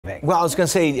Well, I was going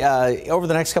to say, over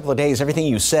the next couple of days, everything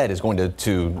you said is going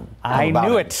to I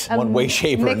knew it. One way,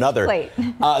 shape, or another.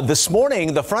 This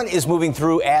morning, the front is moving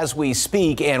through as we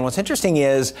speak, and what's interesting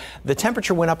is the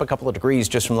temperature went up a couple of degrees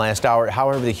just from last hour.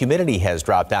 However, the humidity has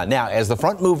dropped down. Now, as the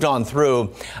front moved on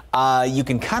through, you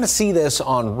can kind of see this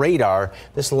on radar.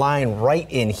 This line right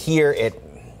in here,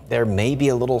 there may be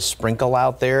a little sprinkle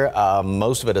out there.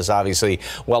 Most of it is obviously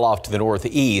well off to the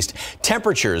northeast.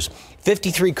 Temperatures,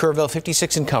 53 Kerrville,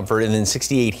 56 in Comfort, and then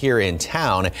 68 here in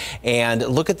town. And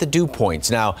look at the dew points.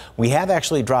 Now, we have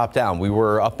actually dropped down. We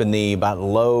were up in the about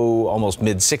low, almost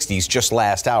mid 60s just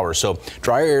last hour. So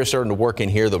dry air is starting to work in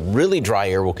here. The really dry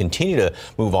air will continue to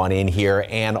move on in here,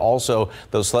 and also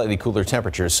those slightly cooler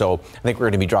temperatures. So I think we're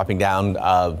going to be dropping down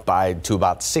to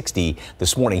about 60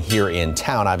 this morning here in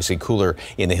town. Obviously cooler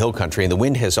in the hill country, and the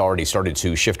wind has already started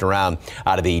to shift around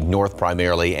out of the north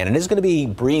primarily, and it is going to be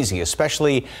breezy,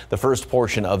 especially the first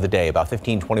portion of the day, about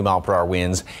 15-20 mile per hour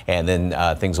winds, and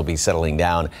then things will be settling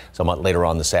down somewhat later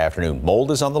on this afternoon.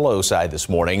 Mold is on the low side this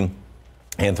morning.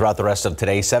 And throughout the rest of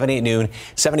today, 70 at noon,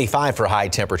 75 for high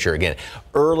temperature. Again,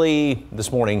 early this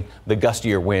morning, the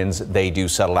gustier winds, they do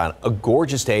settle down. A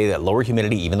gorgeous day, that lower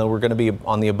humidity, even though we're going to be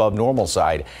on the above normal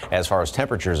side as far as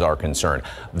temperatures are concerned.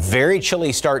 Very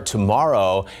chilly start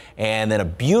tomorrow, and then a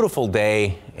beautiful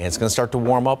day. And it's going to start to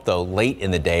warm up, though, late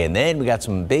in the day. And then we got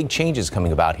some big changes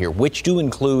coming about here, which do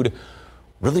include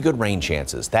really good rain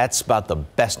chances. That's about the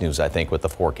best news, I think, with the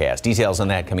forecast. Details on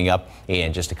that coming up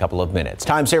in just a couple of minutes.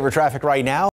 Time saver traffic right now.